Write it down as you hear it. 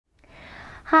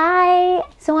Hi,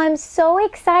 so I'm so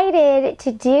excited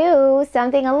to do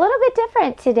something a little bit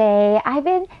different today. I've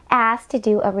been asked to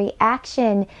do a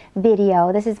reaction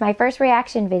video. This is my first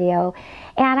reaction video,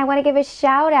 and I want to give a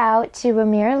shout out to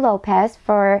Ramir Lopez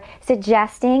for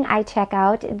suggesting I check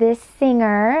out this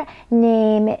singer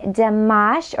named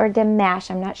Dimash or Dimash.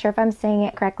 I'm not sure if I'm saying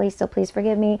it correctly, so please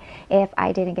forgive me if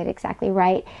I didn't get it exactly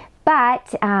right.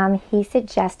 But he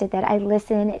suggested that I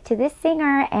listen to this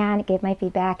singer and give my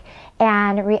feedback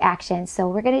and reaction. So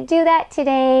we're going to do that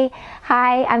today.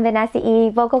 Hi, I'm Vanessa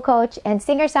E, vocal coach and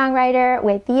singer-songwriter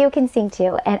with You Can Sing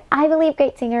Too. And I believe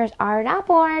great singers are not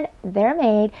born, they're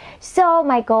made. So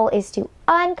my goal is to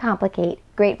uncomplicate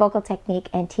great vocal technique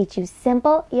and teach you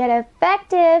simple yet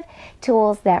effective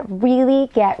tools that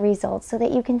really get results so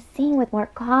that you can sing with more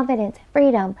confidence,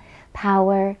 freedom,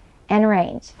 power, and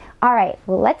range. All right,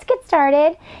 well, let's get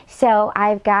started. So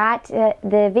I've got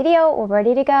the video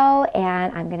ready to go,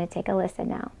 and I'm going to take a listen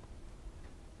now.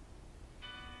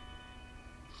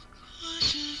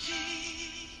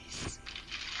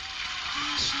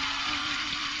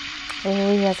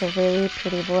 Oh, he has a really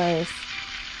pretty voice.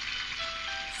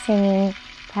 Singing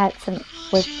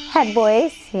with head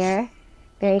voice here,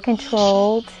 very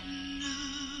controlled,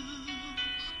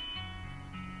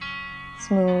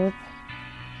 smooth.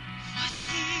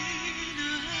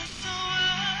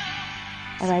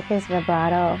 I like his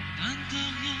vibrato.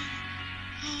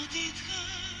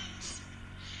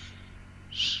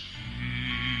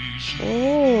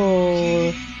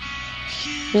 Ooh,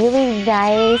 really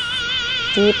nice,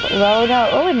 deep low note.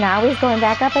 Oh, now he's going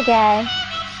back up again.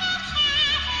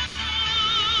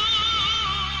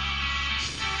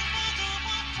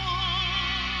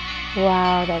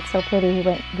 Wow, that's so pretty. He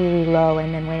went really low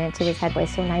and then went into his head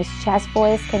voice. So nice chest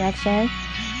voice connection.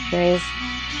 Here he's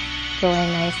going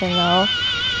nice and low.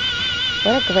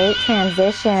 What a great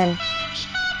transition.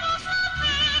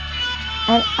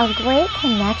 And a great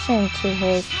connection to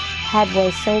his head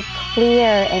voice, so clear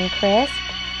and crisp.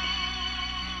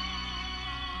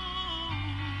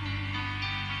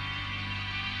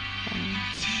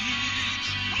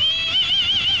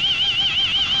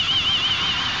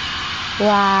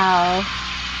 Wow.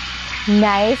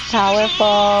 Nice,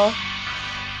 powerful,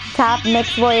 top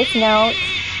mixed voice notes.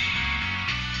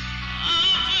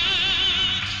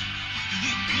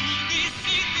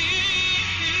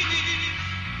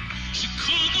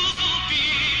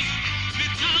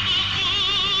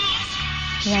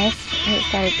 Nice.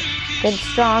 He's got a good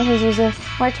strong. He's using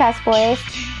more chest voice.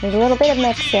 There's a little bit of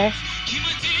mix here.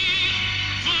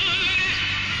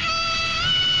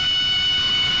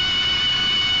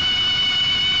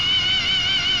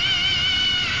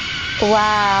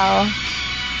 Wow.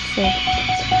 See,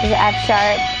 there's an F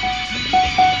sharp.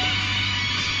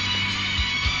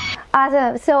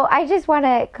 Awesome. So I just want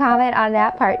to comment on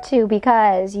that part too,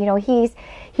 because you know he's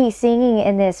singing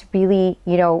in this really,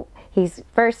 you know, he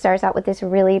first starts out with this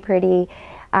really pretty,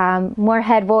 more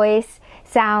head voice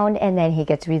sound, and then he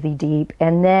gets really deep,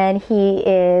 and then he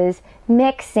is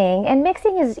mixing, and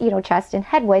mixing is, you know, chest and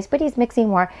head voice, but he's mixing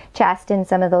more chest in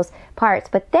some of those parts.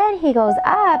 But then he goes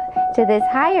up to this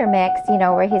higher mix, you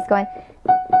know, where he's going,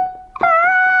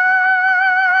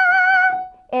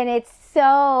 and it's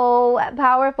so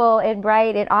powerful and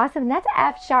bright and awesome. That's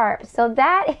F sharp. So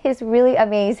that is really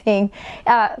amazing,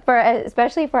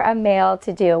 especially for a male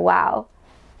to do. Wow.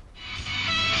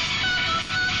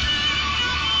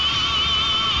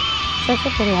 Such a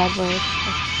pretty head voice.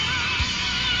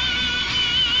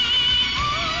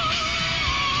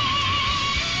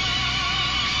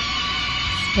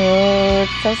 Smooth,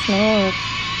 so smooth.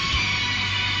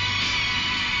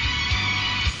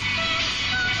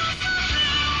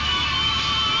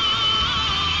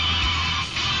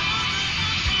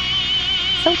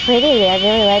 So pretty. I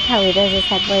really like how he does his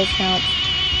head voice notes.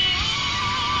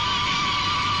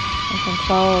 And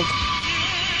controlled.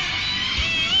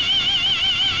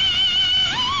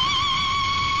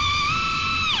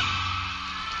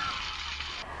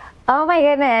 Oh my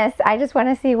goodness. I just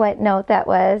want to see what note that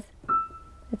was.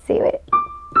 Let's see what.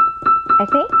 I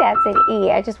think that's an E.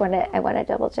 I want to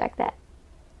double check that.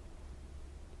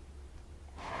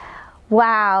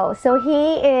 Wow. So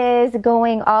he is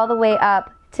going all the way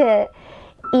up to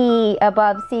E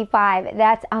above C5.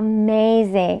 That's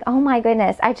amazing. Oh my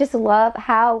goodness. I just love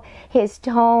how his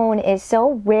tone is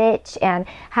so rich and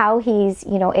how he's,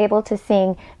 you know, able to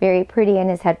sing very pretty in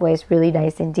his head voice, really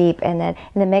nice and deep, and then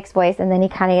in the mixed voice, and then he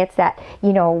kind of gets that,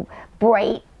 you know,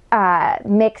 bright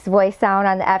mixed voice sound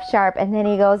on the F sharp, and then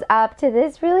he goes up to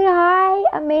this really high,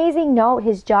 amazing note.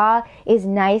 His jaw is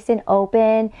nice and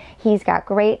open. He's got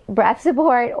great breath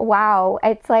support. Wow.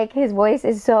 It's like his voice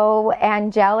is so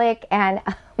angelic and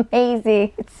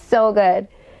amazing. It's so good.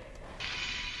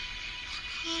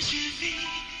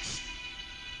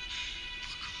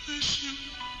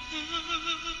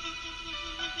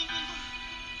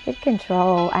 Good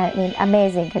control. I mean,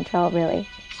 amazing control, really.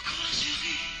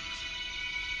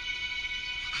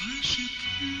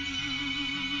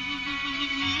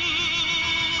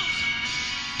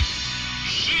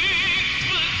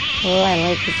 Oh, I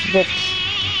like this rich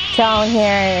tone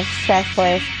here in his chest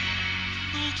voice.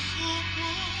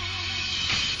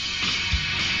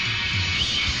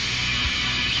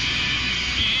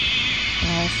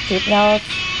 Nice deep notes.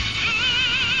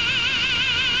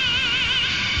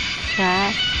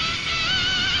 Track.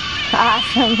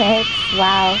 Awesome mix.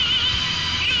 Wow.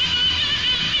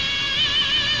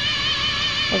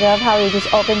 I love how he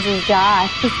just opens his jaw.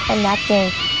 He's connecting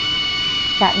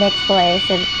that mixed voice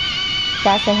and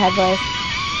chest and head voice.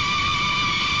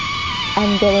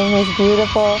 And getting these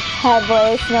beautiful head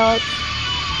voice notes.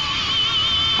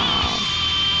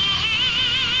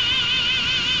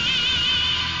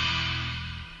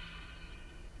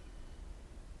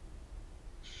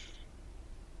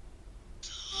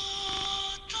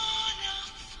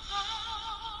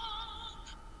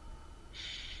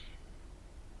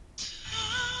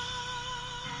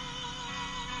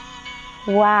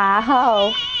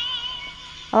 Wow.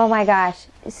 Oh my gosh,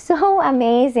 so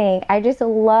amazing. I just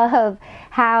love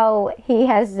how he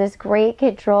has this great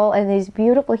control and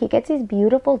he gets these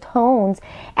beautiful tones,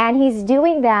 and he's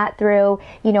doing that through,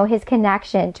 you know, his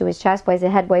connection to his chest voice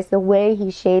and head voice, the way he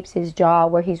shapes his jaw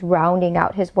where he's rounding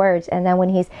out his words, and then when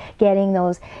he's getting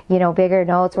those, you know, bigger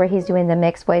notes where he's doing the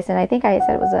mixed voice, and I think I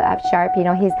said it was a F sharp, you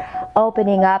know, he's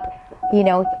opening up, you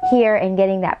know, here and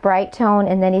getting that bright tone,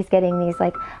 and then he's getting these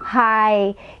like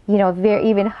high, you know,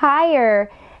 even higher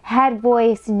head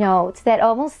voice notes that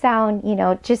almost sound, you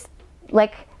know, just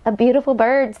like a beautiful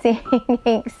bird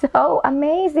singing. So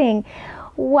amazing.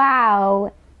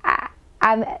 Wow.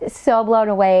 I'm so blown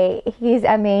away. He's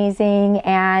amazing,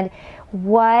 and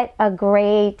what a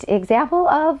great example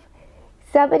of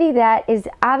somebody that is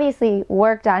obviously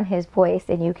worked on his voice,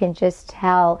 and you can just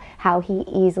tell how he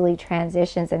easily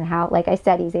transitions and how, like I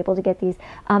said, he's able to get these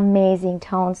amazing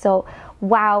tones. So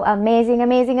wow, amazing,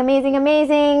 amazing, amazing,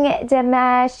 amazing,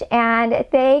 Dimash. And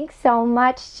thanks so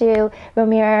much to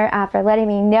Ramir for letting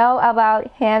me know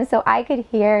about him so I could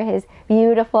hear his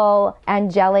beautiful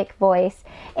angelic voice.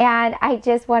 And I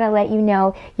just want to let you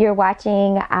know you're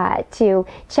watching to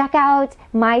check out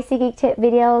my singing tip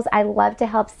videos. I love to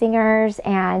help singers,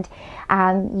 and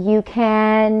you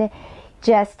can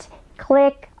just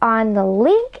click on the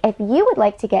link if you would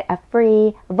like to get a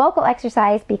free vocal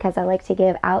exercise, because I like to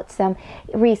give out some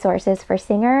resources for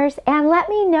singers. And let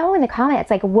me know in the comments,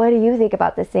 like, what do you think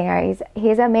about the singer?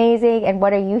 He's amazing, and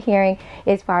what are you hearing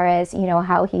as far as, you know,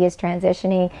 how he is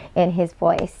transitioning in his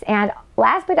voice. And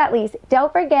last but not least,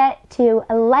 don't forget to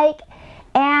like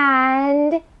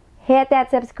and hit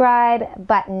that subscribe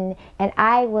button, and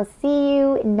I will see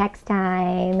you next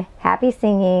time. Happy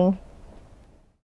singing.